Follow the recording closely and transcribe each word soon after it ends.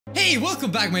Hey,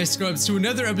 welcome back, my scrubs, to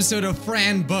another episode of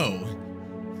Fran Bow.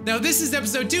 Now, this is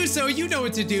episode 2, so you know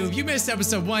what to do. If you missed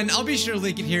episode 1, I'll be sure to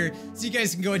link it here so you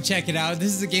guys can go and check it out.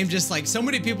 This is a game just like so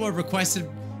many people have requested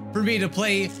for me to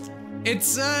play.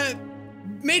 It's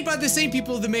made by the same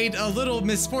people that made Little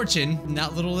Misfortune,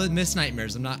 not Little Miss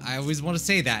Nightmares. I always want to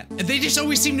say that. And they just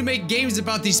always seem to make games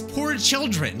about these poor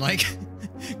children, like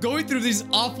going through these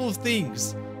awful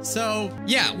things. So,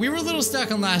 yeah, we were a little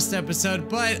stuck on last episode,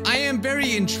 but I am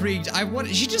very intrigued.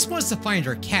 She just wants to find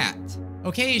her cat.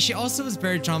 Okay, she also is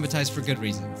very traumatized for good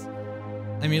reasons.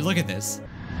 I mean, look at this.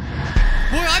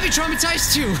 Boy, I'd be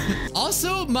traumatized too.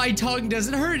 Also, my tongue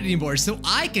doesn't hurt anymore, so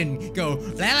I can go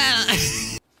la la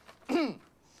la.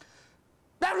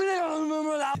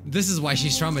 This is why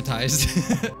she's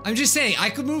traumatized. I'm just saying, I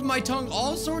can move my tongue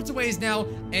all sorts of ways now,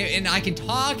 and I can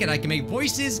talk, and I can make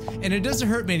voices, and it doesn't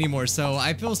hurt me anymore, so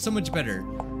I feel so much better.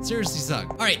 Seriously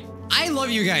suck. All right, I love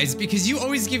you guys, because you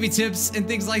always give me tips and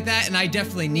things like that, and I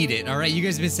definitely need it, all right? You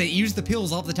guys have been saying, use the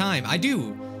pills all the time. I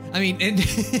do. I mean, in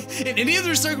any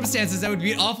other circumstances, that would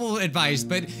be awful advice,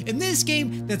 but in this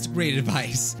game, that's great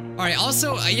advice. All right,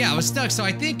 also, yeah, I was stuck, so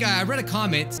I think I read a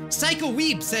comment. Psycho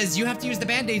Weep says you have to use the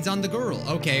band-aids on the girl.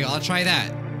 Okay, I'll try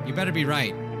that. You better be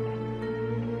right.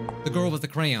 The girl with the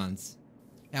crayons.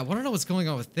 Yeah, I want to know what's going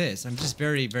on with this. I'm just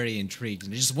very, very intrigued,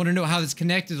 and I just want to know how it's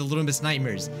connected to Little Miss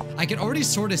Nightmares. I can already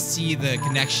sort of see the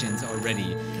connections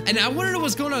already, and I want to know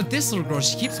what's going on with this little girl.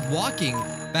 She keeps walking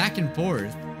back and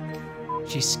forth.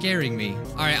 She's scaring me.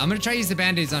 All right, I'm gonna try to use the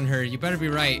band-aids on her. You better be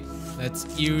right.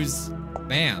 Let's use,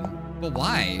 bam. But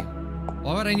why?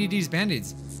 Why would I need to use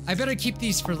band-aids? I better keep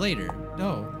these for later.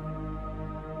 No.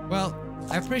 Well,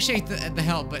 I appreciate the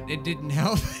help, but it didn't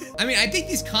help. I mean, I think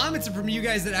these comments are from you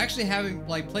guys that actually haven't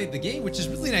like played the game, which is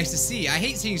really nice to see. I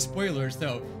hate seeing spoilers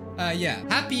though. Yeah.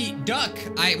 Happy duck.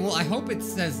 Well, I hope it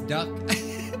says duck.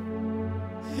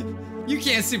 You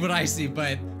can't see what I see,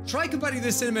 but try combining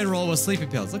the cinnamon roll with sleeping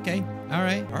pills. Okay. All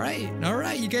right. All right. All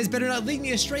right. You guys better not lead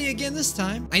me astray again this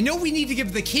time. I know we need to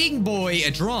give the king boy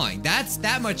a drawing.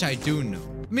 That much I do know.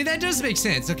 I mean, that does make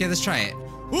sense. Okay, let's try it.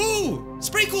 Ooh,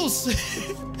 sprinkles.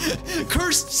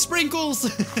 Cursed sprinkles.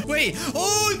 Wait.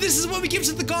 Oh, this is what we give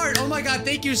to the guard. Oh my God.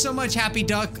 Thank you so much, Happy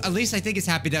Duck. At least I think it's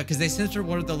Happy Duck because they censored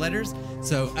one of the letters.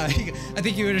 So I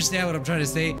think you understand what I'm trying to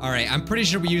say. All right. I'm pretty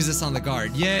sure we use this on the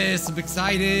guard. Yes, I'm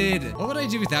excited. What would I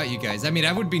do without you guys? I mean,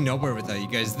 I would be nowhere without you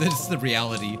guys. This is the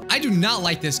reality. I do not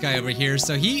like this guy over here.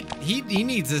 So he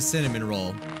needs a cinnamon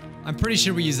roll. I'm pretty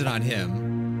sure we use it on him.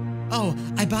 Oh,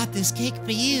 I bought this cake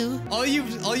for you. All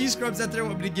you scrubs out there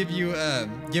want me to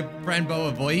give Fran Bow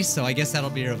a voice, so I guess that'll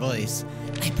be her voice.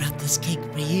 I brought this cake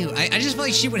for you. I just feel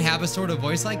like she would have a sort of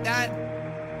voice like that.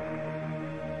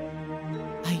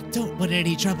 I don't want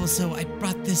any trouble, so I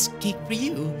brought this cake for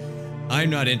you. I'm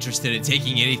not interested in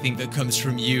taking anything that comes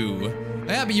from you.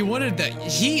 Yeah, but you wanted that.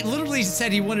 He literally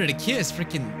said he wanted a kiss.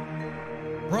 Freaking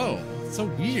bro, so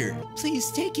weird.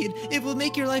 Please take it. It will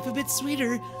make your life a bit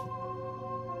sweeter.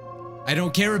 I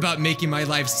don't care about making my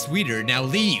life sweeter. Now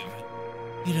leave.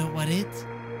 You don't want it?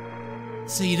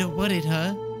 So you don't want it,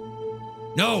 huh?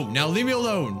 No, now leave me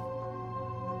alone.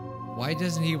 Why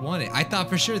doesn't he want it? I thought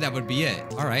for sure that would be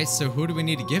it. All right, so who do we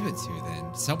need to give it to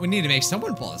then? We need to make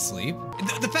someone fall asleep.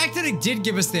 The fact that it did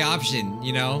give us the option,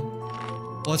 you know?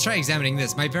 Well, let's try examining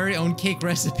this. My very own cake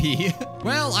recipe.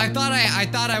 Well, I thought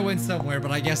I went somewhere, but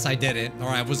I guess I didn't. Or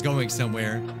I was going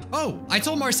somewhere. Oh, I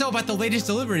told Marcel about the latest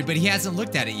delivery, but he hasn't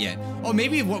looked at it yet. Oh,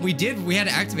 maybe what we did, we had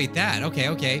to activate that. Okay,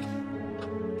 okay.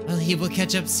 Well, he will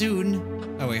catch up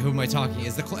soon. Oh, wait, who am I talking?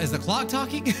 Is the clock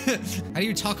talking? How do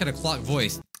you talk in a clock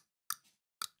voice?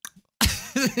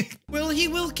 Well, he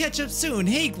will catch up soon.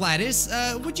 Hey, Gladys,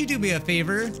 would you do me a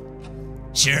favor?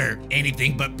 Sure,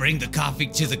 anything but bring the coffee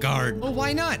to the guard. Well,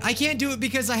 why not? I can't do it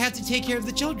because I have to take care of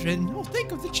the children. Oh,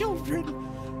 think of the children.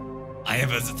 I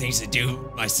have other things to do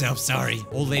myself, sorry.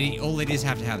 Old ladies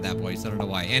have to have that voice, I don't know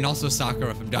why. And also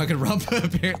Sakura from Danganronpa,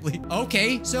 apparently.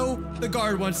 Okay, so the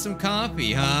guard wants some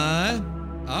coffee, huh?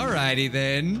 Alrighty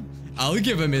then. I'll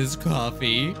give him his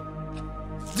coffee.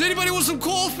 Does anybody want some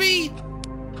coffee?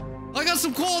 I got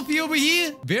some coffee over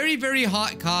here. Very, very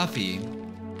hot coffee.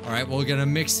 All right, well, we're gonna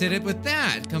mix it with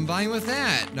that, combine with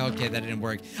that. No, okay, that didn't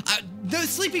work. The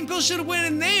sleeping pill should have went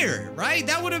in there, right?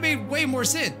 That would have made way more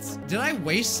sense. Did I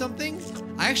waste something?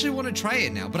 I actually want to try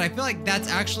it now, but I feel like that's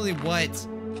actually what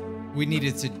we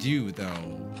needed to do,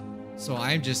 though. So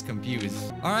I'm just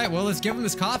confused. All right, well, let's give him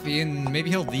this coffee, and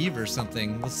maybe he'll leave or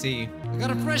something. We'll see. I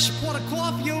got a fresh pot of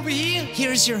coffee over here.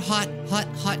 Here's your hot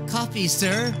coffee,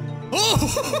 sir.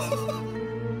 Oh!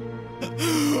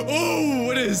 Oh,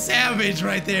 what a savage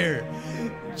right there.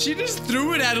 She just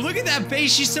threw it at him. Look at that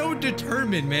face. She's so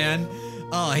determined, man.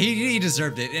 Oh, he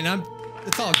deserved it. And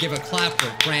let's all give a clap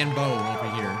for Fran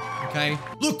over here, okay?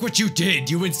 Look what you did,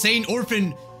 you insane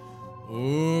orphan.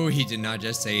 Oh, he did not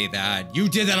just say that. You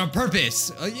did that on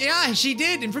purpose. Yeah, she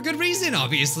did, and for good reason,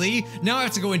 obviously. Now I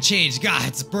have to go and change. God,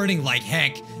 it's burning like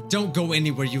heck. Don't go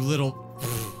anywhere, you little...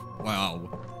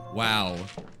 Wow. Wow.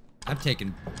 I'm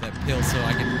taking that pill so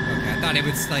I can... Okay, I thought it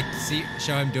would, like,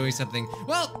 show him doing something.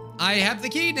 Well, I have the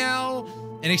key now.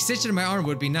 An extension of my arm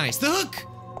would be nice. The hook!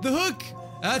 The hook!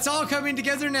 It's all coming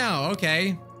together now.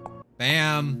 Okay.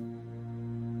 Bam.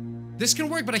 This can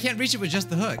work, but I can't reach it with just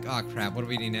the hook. Oh crap, what do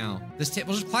we need now? This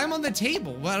table, just climb on the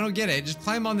table. Well, I don't get it, just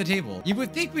climb on the table. You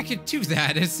would think we could do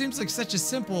that. It seems like such a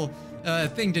simple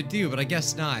thing to do, but I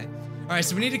guess not. All right,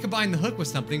 so we need to combine the hook with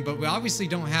something, but we obviously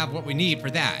don't have what we need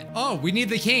for that. Oh, we need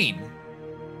the cane.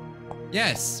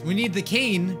 Yes, we need the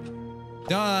cane.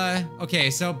 Duh.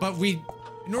 Okay, so, but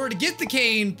in order to get the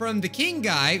cane from the king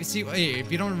guy, see,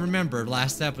 if you don't remember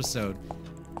last episode,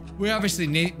 we obviously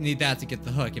need that to get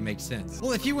the hook. It makes sense.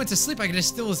 Well, if he went to sleep, I could just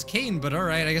steal his cane, but all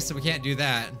right, I guess we can't do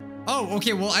that. Oh,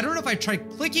 okay, well, I don't know if I tried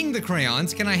clicking the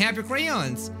crayons. Can I have your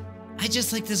crayons? I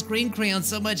just like this green crayon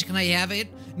so much. Can I have it?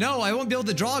 No, I won't be able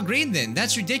to draw green then.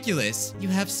 That's ridiculous. You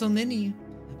have so many.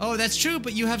 Oh, that's true,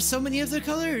 but you have so many of the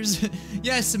colors.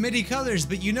 Yes, so many colors,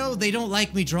 but you know they don't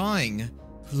like me drawing.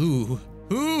 Who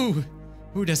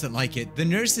doesn't like it? The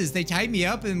nurses, they tie me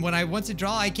up, and when I want to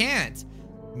draw, I can't.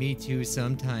 Me too,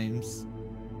 sometimes.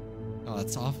 Oh,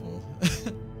 that's awful.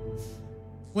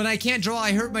 When I can't draw,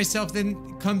 I hurt myself,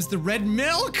 then comes the red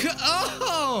milk.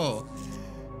 Oh,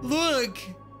 look.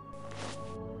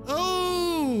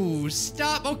 Oh,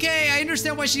 stop. Okay, I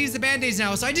understand why she needs the band-aids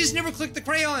now, so I just never clicked the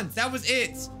crayons. That was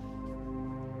it.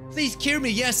 Please cure me,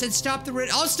 yes, and stop the red.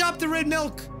 I'll stop the red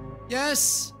milk.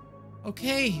 Yes.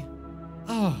 Okay.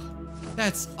 Oh,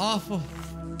 that's awful.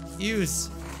 Use.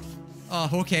 Oh,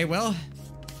 okay, well,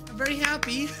 I'm very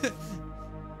happy.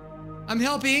 I'm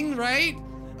helping, right?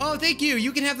 Oh, thank you.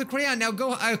 You can have the crayon. Now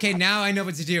go. Okay, now I know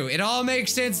what to do. It all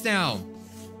makes sense now.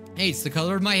 Hey, it's the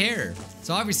color of my hair.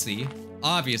 So obviously,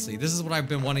 this is what I've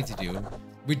been wanting to do.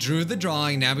 We drew the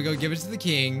drawing. Now we go give it to the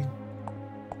king.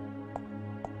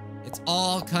 It's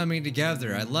all coming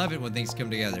together. I love it when things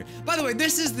come together. By the way,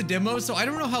 this is the demo, so I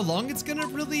don't know how long it's gonna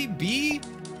really be.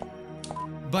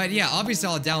 But yeah, obviously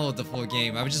I'll download the full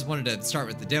game. I just wanted to start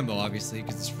with the demo, obviously,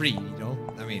 because it's free, you know?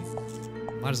 I mean,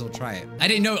 might as well try it. I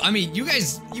didn't know, I mean, you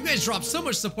guys dropped so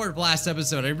much support last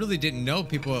episode. I really didn't know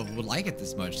people would like it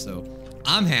this much, so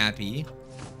I'm happy.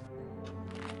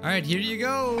 All right, here you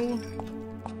go.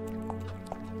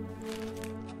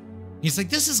 He's like,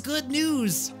 this is good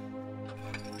news.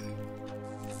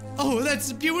 Oh,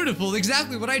 that's beautiful.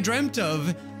 Exactly what I dreamt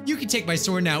of. You can take my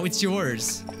sword now. It's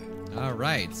yours. All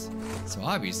right. So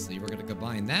obviously we're gonna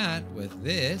combine that with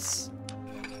this.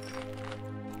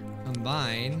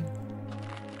 Combine.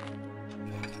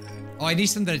 Oh, I need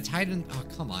something to tie them. Oh,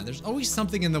 come on. There's always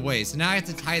something in the way. So now I have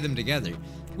to tie them together.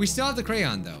 We still have the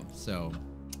crayon though. So,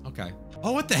 okay.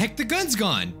 Oh, what the heck? The gun's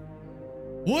gone.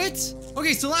 What?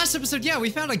 Okay, so last episode, yeah, we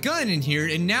found a gun in here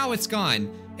and now it's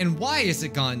gone. And why is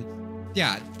it gone?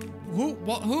 Yeah,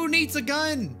 who needs a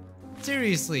gun?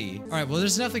 Seriously. All right, well,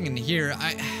 there's nothing in here.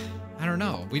 I don't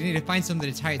know. We need to find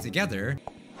something to tie it together.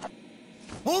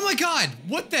 Oh my God,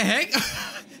 what the heck?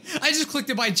 I just clicked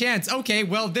it by chance. Okay,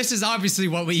 well, this is obviously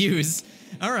what we use.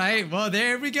 All right, well,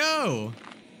 there we go.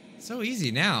 So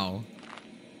easy now.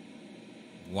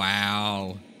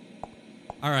 Wow.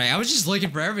 All right, I was just looking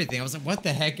for everything. I was like, what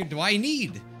the heck do I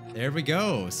need? There we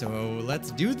go. So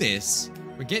let's do this.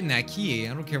 We're getting that key.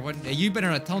 I don't care what. You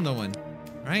better not tell no one,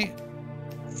 right?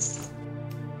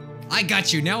 I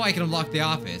got you. Now I can unlock the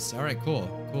office. All right, cool.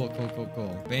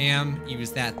 Cool. Bam.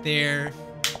 Use that there.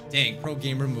 Dang, pro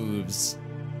gamer moves.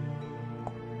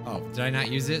 Oh, did I not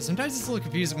use it? Sometimes it's a little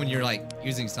confusing when you're like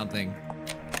using something.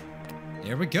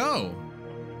 There we go.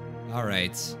 All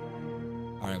right.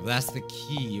 All right, well, that's the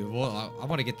key. Well, I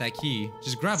want to get that key.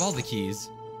 Just grab all the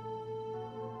keys.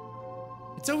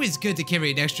 It's always good to carry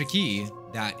an extra key.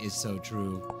 That is so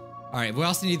true. All right, we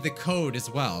also need the code as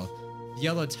well. The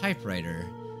yellow typewriter.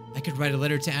 I could write a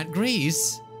letter to Aunt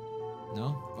Grace.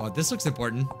 No? Oh, this looks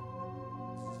important.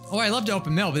 Oh, I love to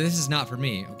open mail, but this is not for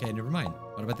me. Okay, never mind.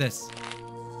 What about this?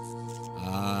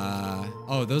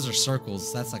 Oh, those are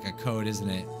circles. That's like a code, isn't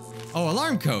it? Oh,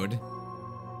 alarm code.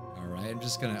 All right, I'm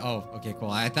just gonna, oh, okay, cool.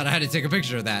 I thought I had to take a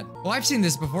picture of that. Oh, I've seen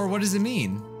this before. What does it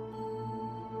mean?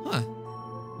 Huh.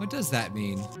 What does that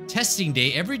mean? Testing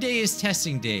day. Every day is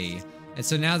testing day. And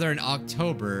so now they're in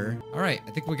October. All right,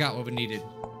 I think we got what we needed.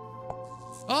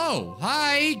 Oh,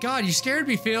 hi. God, you scared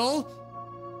me, Phil.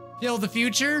 Phil, the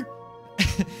future.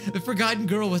 The forgotten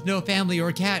girl with no family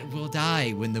or cat will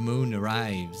die when the moon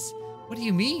arrives. What do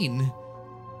you mean?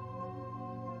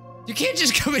 You can't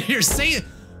just come in here and say it.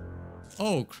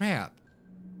 Oh, crap.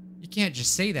 You can't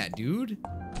just say that, dude.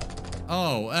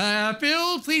 Oh,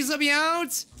 Phil, please let me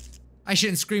out. I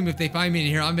shouldn't scream if they find me in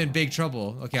here. I'm in big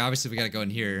trouble. Okay, obviously we gotta go in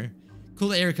here.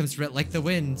 Cool air comes through it like the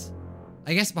wind.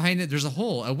 I guess behind it there's a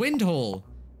hole, a wind hole.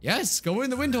 Yes, go in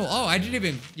the wind hole. Oh, I didn't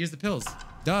even use the pills.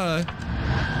 Duh.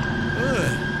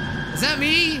 Ugh. Is that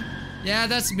me? Yeah,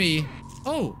 that's me.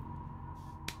 Oh.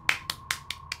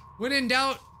 When in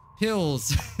doubt,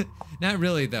 pills. Not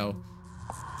really, though.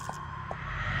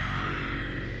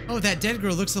 Oh, that dead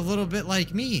girl looks a little bit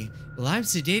like me. Well, I'm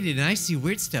sedated and I see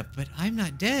weird stuff, but I'm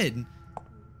not dead.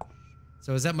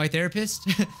 So is that my therapist?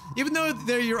 Even though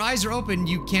your eyes are open,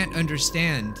 you can't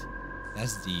understand.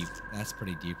 That's deep. That's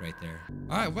pretty deep right there.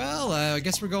 All right, well, I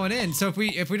guess we're going in. So if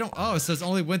we don't, oh, so it's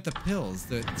only with the pills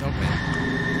that it's open.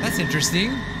 That's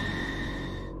interesting.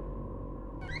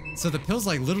 So the pills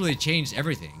like literally changed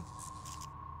everything.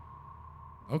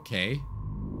 Okay.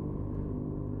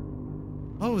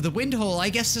 Oh, the wind hole. I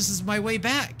guess this is my way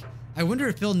back. I wonder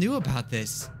if Phil knew about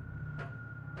this.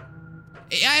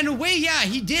 In a way, yeah,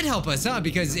 he did help us, huh?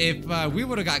 Because if we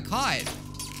would have got caught.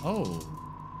 Oh.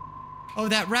 Oh,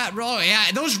 that rat. Oh,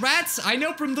 yeah, those rats, I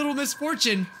know from Little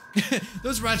Misfortune.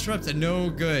 Those rats are up to no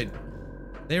good.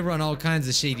 They run all kinds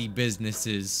of shady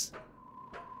businesses.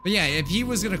 But yeah, if he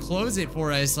was gonna close it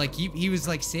for us, like he was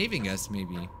like saving us,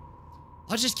 maybe.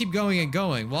 I'll just keep going and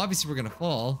going. Well, obviously we're gonna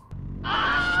fall.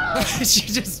 She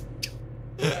just...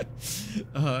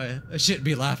 I shouldn't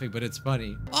be laughing, but it's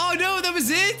funny. Oh no, that was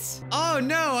it? Oh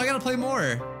no, I gotta play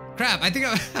more. Crap, I think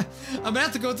I'm gonna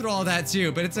have to go through all that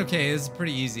too, but it's okay, it's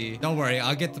pretty easy. Don't worry,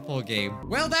 I'll get the full game.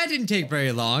 Well, that didn't take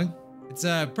very long. It's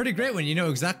pretty great when you know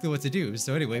exactly what to do.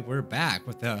 So anyway, we're back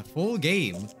with the full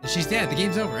game. She's dead, the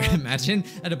game's over. Imagine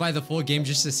I had to buy the full game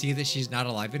just to see that she's not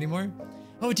alive anymore.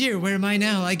 Oh dear, where am I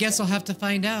now? I guess I'll have to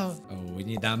find out. Oh, we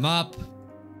need that mop.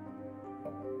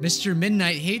 Mr.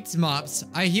 Midnight hates mops.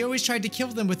 He always tried to kill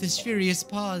them with his furious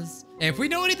paws. And if we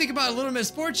know anything about Little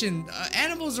Misfortune,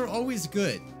 animals are always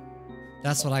good.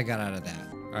 That's what I got out of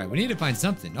that. All right, we need to find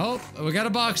something. Oh, we got a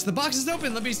box. The box is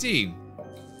open. Let me see.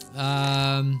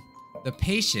 The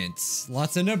patients,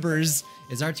 lots of numbers,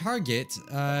 is our target.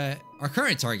 Our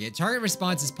current target. Target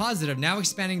response is positive. Now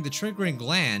expanding the triggering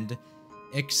gland.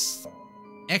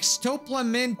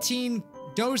 Extoplamentine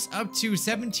dose up to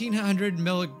 1700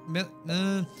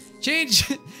 change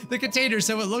the container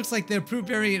so it looks like the approved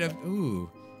variant of, ooh,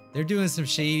 they're doing some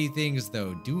shady things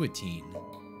though. Duotine.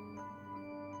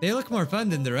 They look more fun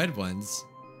than the red ones.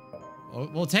 Oh,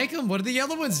 we'll take them. What do the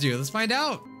yellow ones do? Let's find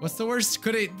out. What's the worst?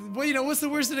 Could it, well, you know, what's the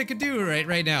worst that it could do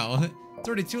right now? It's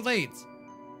already too late.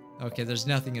 Okay, there's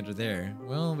nothing under there.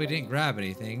 Well, we didn't grab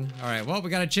anything. All right, well, we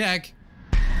gotta check.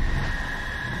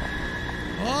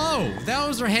 Oh,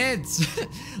 those are heads.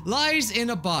 Lies in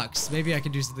a box. Maybe I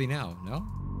can do something now. No?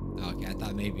 Okay, I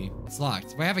thought maybe. It's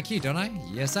locked. But I have a key, don't I?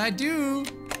 Yes, I do.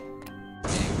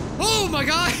 Oh my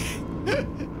god!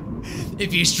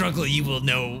 If you struggle, you will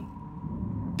know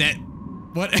that...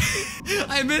 What?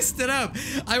 I messed it up.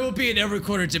 I will be in every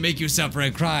corner to make you suffer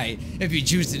and cry. If you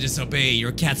choose to disobey,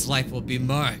 your cat's life will be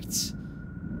marked.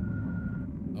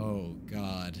 Oh,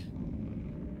 God.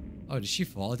 Oh, did she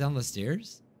fall down the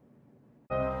stairs?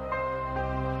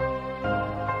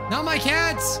 Not my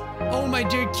cats! Oh, my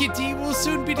dear kitty, we'll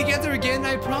soon be together again,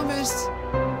 I promise.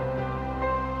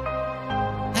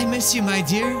 I miss you, my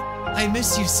dear. I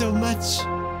miss you so much.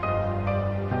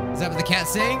 Is that what the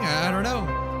cat's saying? I don't know.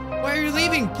 Why are you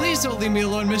leaving? Please don't leave me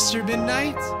alone, Mr.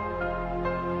 Midnight.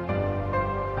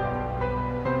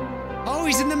 Oh,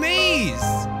 he's in the maze.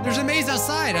 There's a maze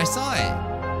outside. I saw it.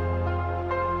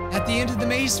 At the end of the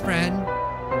maze, Fran.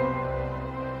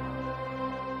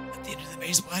 At the end of the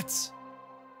maze, what?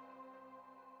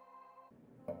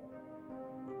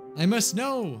 I must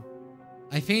know.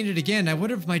 I fainted again. I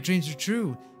wonder if my dreams are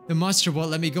true. The monster won't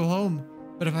let me go home.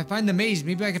 But if I find the maze,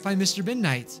 maybe I can find Mr.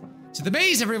 Midnight. To the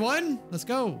maze, everyone! Let's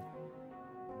go.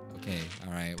 Okay,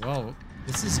 all right. Well,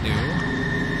 this is new.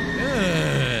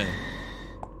 Ugh.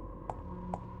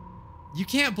 You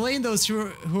can't blame those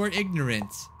who are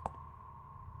ignorant.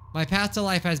 My path to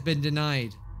life has been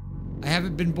denied. I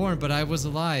haven't been born, but I was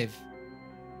alive.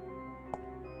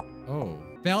 Oh.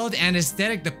 Failed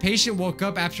anesthetic. The patient woke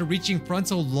up after reaching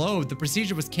frontal lobe. The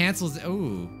procedure was canceled.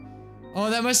 Oh. Oh,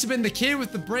 that must have been the kid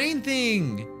with the brain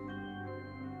thing.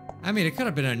 I mean, it could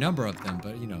have been a number of them,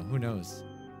 but you know, who knows?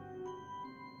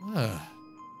 Ugh.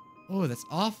 Oh, that's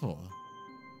awful.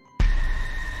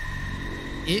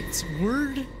 It's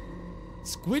word?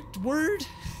 Squidward?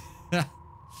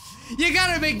 You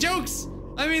gotta make jokes.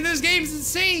 I mean, this game's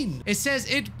insane. It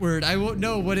says it word. I won't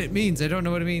know what it means. I don't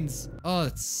know what it means. Oh,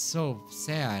 it's so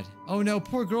sad. Oh no,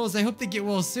 poor girls. I hope they get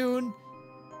well soon.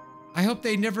 I hope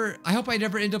I never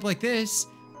end up like this.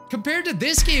 Compared to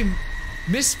this game,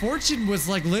 Misfortune was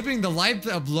like living the life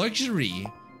of luxury.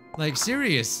 Like,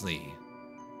 seriously.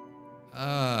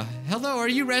 Hello, are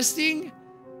you resting?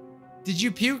 Did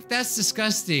you puke? That's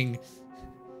disgusting.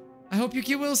 I hope you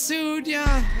get well soon.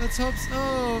 Yeah, let's hope so.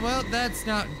 Oh, well, that's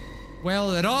not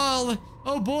well at all.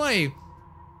 Oh boy.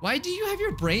 Why do you have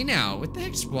your brain out? What the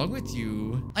heck's wrong with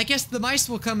you? I guess the mice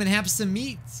will come and have some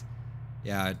meat.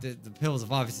 Yeah, the pills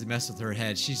have obviously messed with her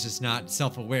head. She's just not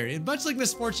self-aware. Much like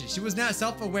Misfortune, she was not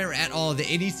self-aware at all to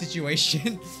any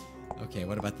situation. Okay,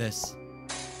 what about this?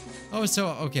 Oh, so,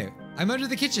 okay. I'm under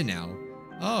the kitchen now.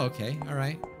 Oh, okay, all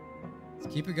right.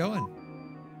 Let's keep it going.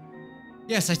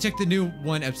 Yes, I took the new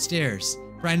one upstairs.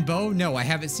 Fran? No, I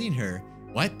haven't seen her.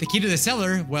 What? The key to the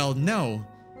cellar? Well, no.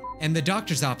 And the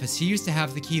doctor's office, he used to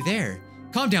have the key there.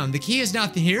 Calm down, the key is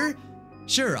not here?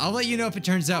 Sure, I'll let you know if it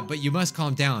turns up, but you must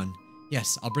calm down.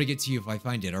 Yes, I'll bring it to you if I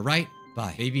find it, all right?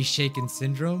 Bye. Baby shaken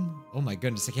syndrome? Oh my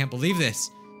goodness, I can't believe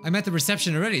this. I'm at the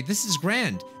reception already. This is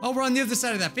grand. Oh, we're on the other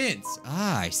side of that fence.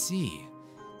 Ah, I see.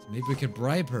 So maybe we could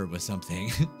bribe her with something.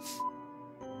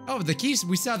 Oh, the keys.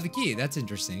 We still have the key. That's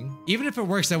interesting. Even if it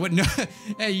works, I wouldn't know.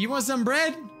 Hey, you want some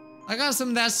bread? I got some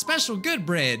of that special good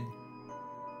bread.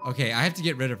 Okay, I have to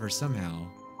get rid of her somehow.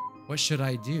 What should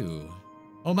I do?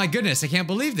 Oh my goodness, I can't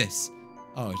believe this.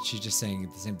 Oh, she's just saying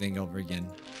the same thing over again.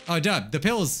 Oh, duh, the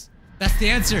pills. That's the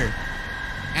answer.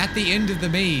 At the end of the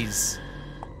maze.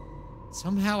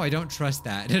 Somehow I don't trust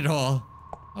that at all.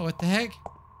 Oh, what the heck?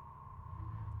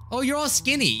 Oh, you're all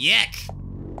skinny. Yuck.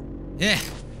 Yeah.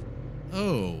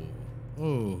 Oh.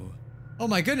 Oh. Oh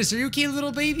my goodness, are you okay,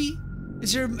 little baby?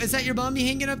 Is that your mommy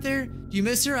hanging up there? Do you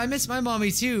miss her? I miss my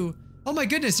mommy too. Oh my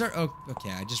goodness. Oh,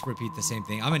 okay, I just repeat the same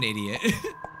thing. I'm an idiot.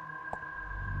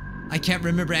 I can't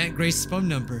remember Aunt Grace's phone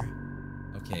number.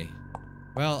 Okay.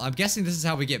 Well, I'm guessing this is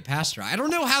how we get past her. I don't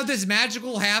know how this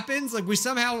magical happens. Like, we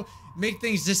somehow make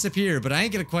things disappear, but I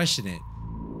ain't gonna question it.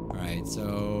 All right,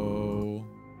 so...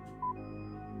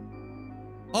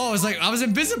 Oh, I was like, I was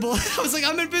invisible. I was like,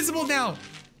 I'm invisible now.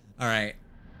 All right.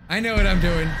 I know what I'm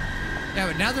doing. Yeah,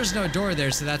 but now there's no door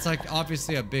there, so that's like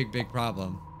obviously a big, big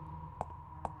problem.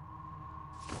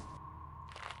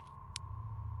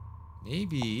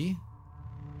 Maybe...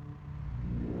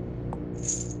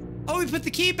 Oh, we put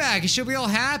the key back. She'll be all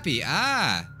happy.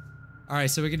 Ah. All right,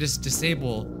 so we can just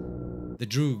disable the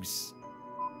droogs.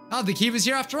 Oh, the key was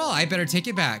here after all. I better take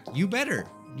it back. You better.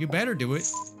 You better do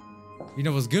it. You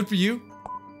know what's good for you?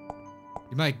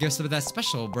 You might get some of that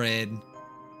special bread.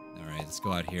 All right, let's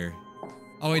go out here.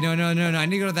 Oh, wait, no. I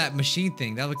need to go to that machine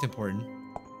thing. That looked important.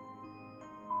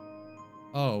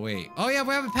 Oh, wait. Oh, yeah,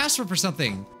 we have a password for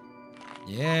something.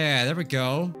 Yeah, there we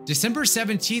go. December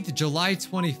 17th, July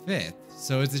 25th.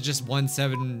 So is it just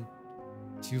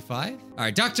 1725? All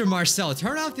right, Dr. Marcel,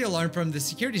 turn off the alarm from the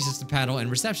security system panel and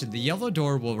reception. The yellow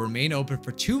door will remain open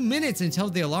for 2 minutes until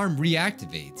the alarm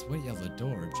reactivates. What yellow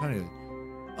door? I'm trying to...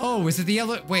 Oh, is it the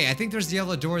yellow... Wait, I think there's the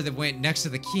yellow door that went next to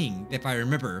the king, if I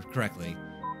remember correctly.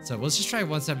 So let's just try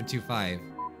 1725.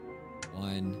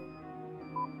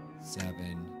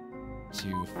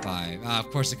 1725. Of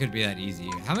course, it couldn't be that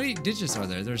easy. How many digits are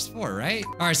there? There's 4, right?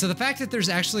 All right, so the fact that there's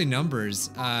actually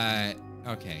numbers,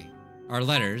 okay, are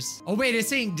letters. Oh, wait, it's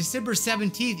saying December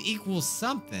 17th equals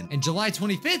something, and July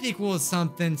 25th equals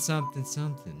something.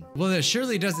 Well, it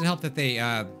surely doesn't help that they,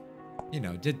 you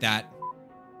know, did that.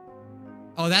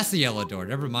 Oh, that's the yellow door.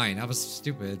 Never mind. I was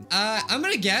stupid. I'm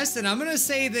gonna guess, and I'm gonna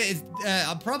say that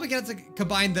I'm probably gonna have to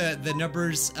combine the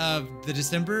numbers of the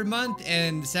December month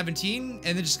and 17, and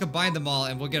then just combine them all,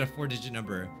 and we'll get a 4-digit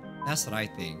number. That's what I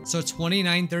think. So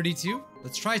 2932?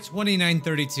 Let's try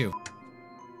 2932.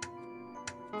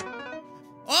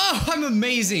 Oh, I'm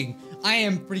amazing. I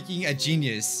am freaking a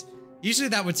genius. Usually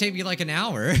that would take me like an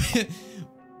hour.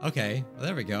 Okay, well,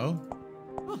 there we go.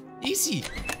 Oh, easy.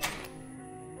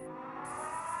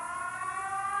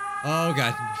 Oh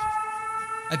god.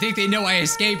 I think they know I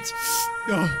escaped.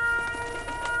 Oh.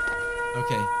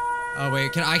 Okay. Oh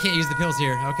wait, I can't use the pills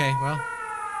here. Okay, well.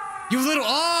 You little,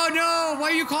 oh no, why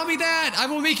you call me that? I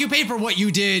will make you pay for what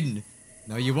you did.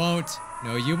 No, you won't.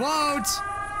 No, you won't.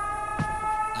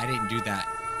 I didn't do that.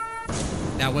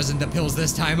 That wasn't the pills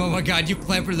this time. Oh my god, you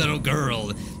clever little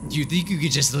girl. Do you think you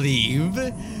could just leave?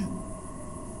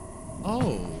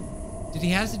 Oh. Did he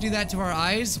have to do that to our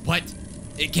eyes? What?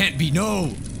 It can't be,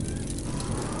 no.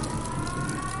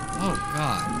 Oh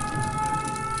god.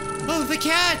 Oh, the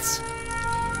cat!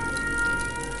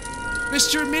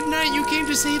 Mr. Midnight, you came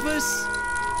to save us?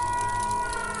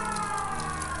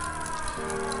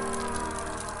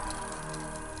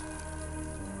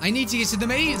 I need to get to the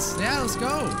maze. Yeah, let's go.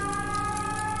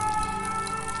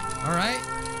 All right.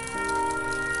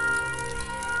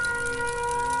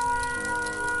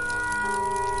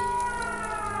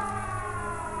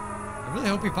 I really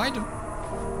hope we find him.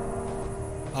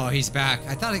 Oh, he's back.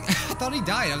 I thought he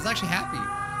died. I was actually happy.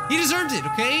 He deserved it,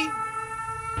 okay?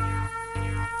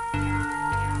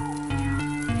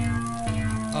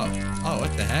 Oh,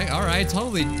 what the heck? All right,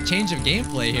 totally change of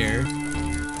gameplay here.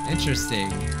 Interesting.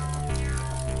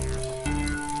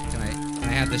 Can I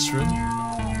have this room?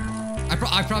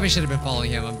 I probably should have been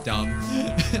following him. I'm dumb.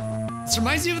 This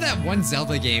reminds me of that one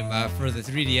Zelda game for the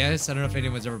 3DS. I don't know if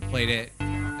anyone's ever played it.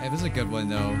 It was a good one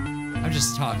though. I'm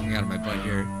just talking out of my butt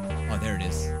here. Oh, there it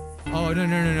is. Oh, no.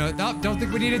 No, don't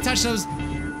think we need to touch those.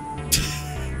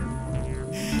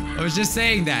 I was just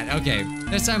saying that. Okay,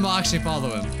 this time I'll actually follow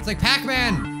him. It's like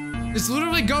Pac-Man. It's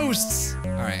literally ghosts.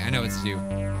 All right, I know what to do.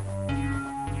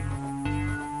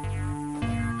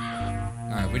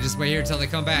 All right, we just wait here until they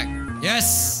come back.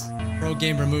 Yes! Pro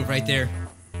gamer move right there.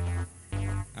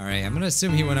 All right, I'm gonna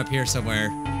assume he went up here somewhere.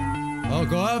 Oh,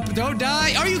 go up, don't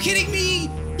die. Are you kidding me?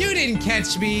 You didn't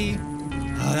catch me.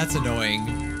 Oh, that's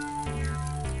annoying.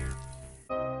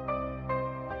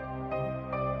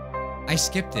 I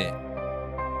skipped it.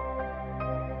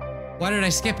 Why did I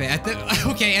skip it? At the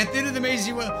end of the maze,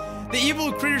 you will. The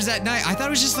evil critters at night. I thought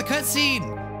it was just a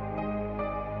cutscene.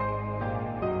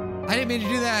 I didn't mean to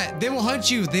do that. They will hunt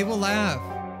you. They will laugh.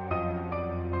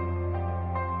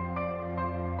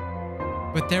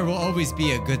 But there will always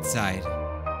be a good side.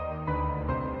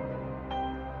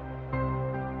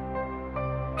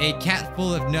 A cat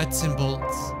full of nuts and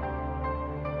bolts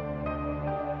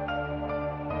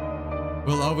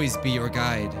will always be your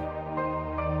guide.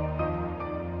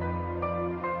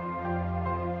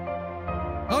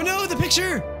 Oh no, the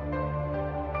picture!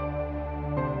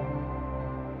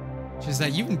 She's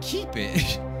like, you can keep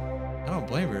it. I don't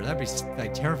blame her. That'd be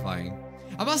like terrifying.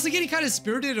 I'm also getting kind of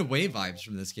Spirited Away vibes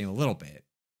from this game a little bit.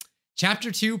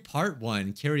 Chapter 2, Part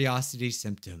 1, Curiosity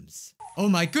Symptoms. Oh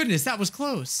my goodness, that was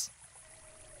close.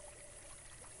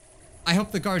 I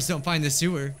hope the guards don't find the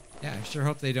sewer. Yeah, I sure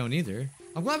hope they don't either.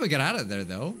 I'm glad we got out of there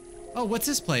though. Oh, what's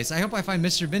this place? I hope I find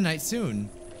Mr. Midnight soon.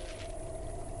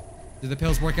 Do the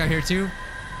pills work out here too?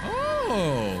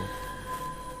 Oh.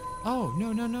 Oh,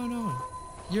 no.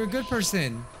 You're a good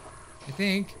person, I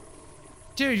think.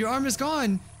 Dude, your arm is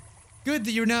gone. Good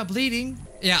that you're not bleeding.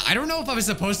 Yeah, I don't know if I was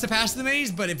supposed to pass the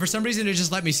maze, but for some reason it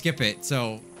just let me skip it.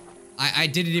 So I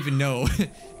didn't even know.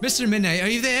 Mr. Midnight, are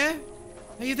you there?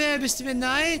 Are you there, Mr.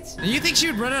 Midnight? And you think she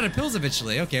would run out of pills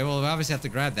eventually. Okay, well, we obviously have to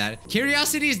grab that.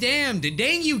 Curiosity is damned.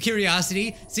 Dang you,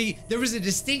 curiosity. See, there was a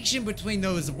distinction between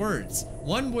those words.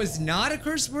 One was not a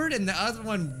curse word, and the other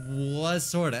one was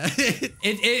sorta.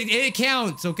 it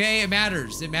counts, okay? It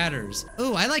matters. It matters.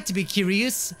 Oh, I like to be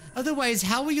curious. Otherwise,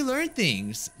 how will you learn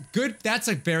things? Good. That's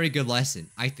a very good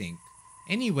lesson, I think.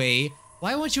 Anyway,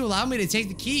 why won't you allow me to take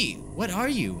the key? What are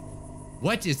you?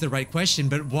 What is the right question,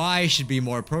 but why should be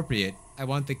more appropriate? I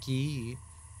want the key.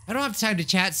 I don't have time to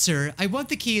chat, sir. I want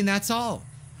the key and that's all.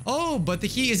 Oh, but the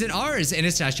key isn't ours and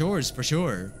it's not yours for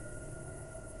sure.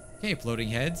 Okay, floating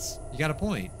heads. You got a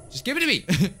point. Just give it to me.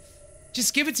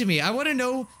 Just give it to me. I want to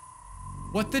know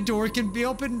what the door can be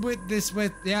opened with this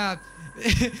with. Yeah.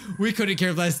 We couldn't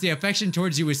care less. The affection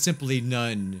towards you is simply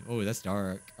none. Oh, that's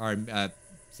dark. Or,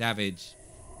 savage.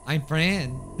 I'm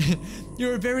Fran.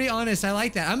 You're very honest. I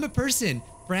like that. I'm a person.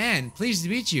 Fran, pleased to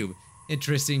meet you.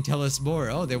 Interesting. Tell us more.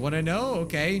 Oh, they want to know.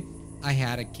 Okay. I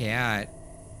had a cat.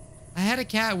 I had a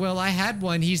cat. Well, I had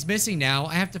one. He's missing now.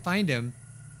 I have to find him.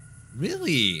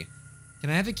 Really? Can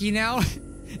I have a key now?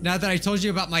 Now that I told you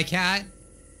about my cat?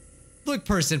 Look,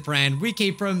 person Fran, we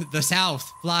came from the south,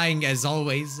 flying as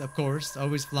always, of course,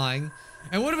 always flying.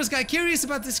 And one of us got curious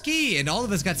about this key, and all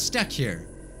of us got stuck here.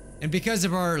 And because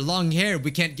of our long hair,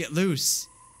 we can't get loose.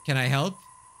 Can I help?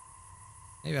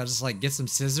 Maybe I'll just like get some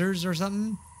scissors or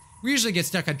something? We usually get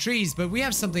stuck on trees, but we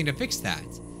have something to fix that.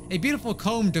 A beautiful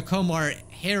comb to comb our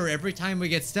hair every time we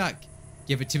get stuck.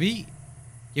 Give it to me.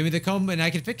 Give me the comb and I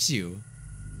can fix you.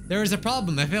 There is a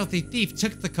problem. A filthy thief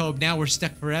took the comb. Now we're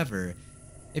stuck forever.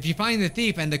 If you find the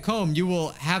thief and the comb, you will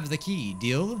have the key.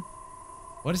 Deal?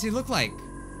 What does he look like?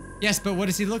 Yes, but what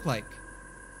does he look like?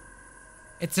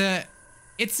 It's a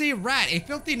rat. A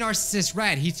filthy narcissist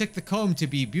rat. He took the comb to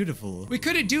be beautiful. We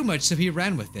couldn't do much, so he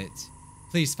ran with it.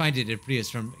 Please find it and free us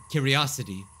from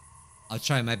curiosity. I'll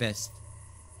try my best.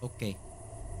 Okay.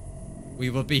 We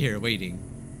will be here waiting.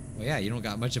 Well, yeah, you don't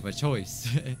got much of a choice.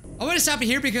 I want to stop it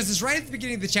here because it's right at the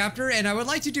beginning of the chapter, and I would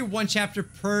like to do one chapter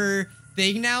per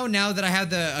thing now that I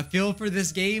have a feel for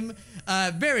this game.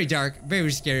 Very dark,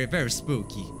 very scary, very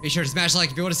spooky. Be sure to smash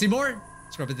like if you want to see more.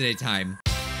 Scrub of the day time.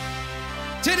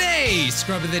 Today's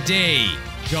scrub of the day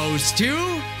goes to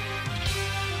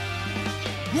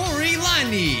Rory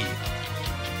Lani.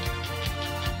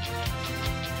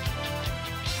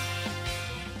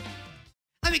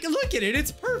 I mean, look at it.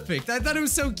 It's perfect. I thought it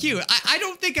was so cute. I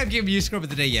don't think I've given you scrub of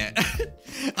the day yet.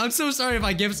 I'm so sorry if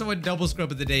I give someone double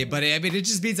scrub of the day, but I mean, it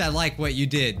just means I like what you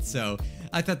did. So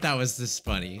I thought that was just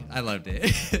funny. I loved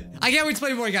it. I can't wait to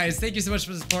play more, guys. Thank you so much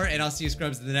for the support, and I'll see you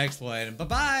scrubs in the next one.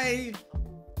 Bye-bye.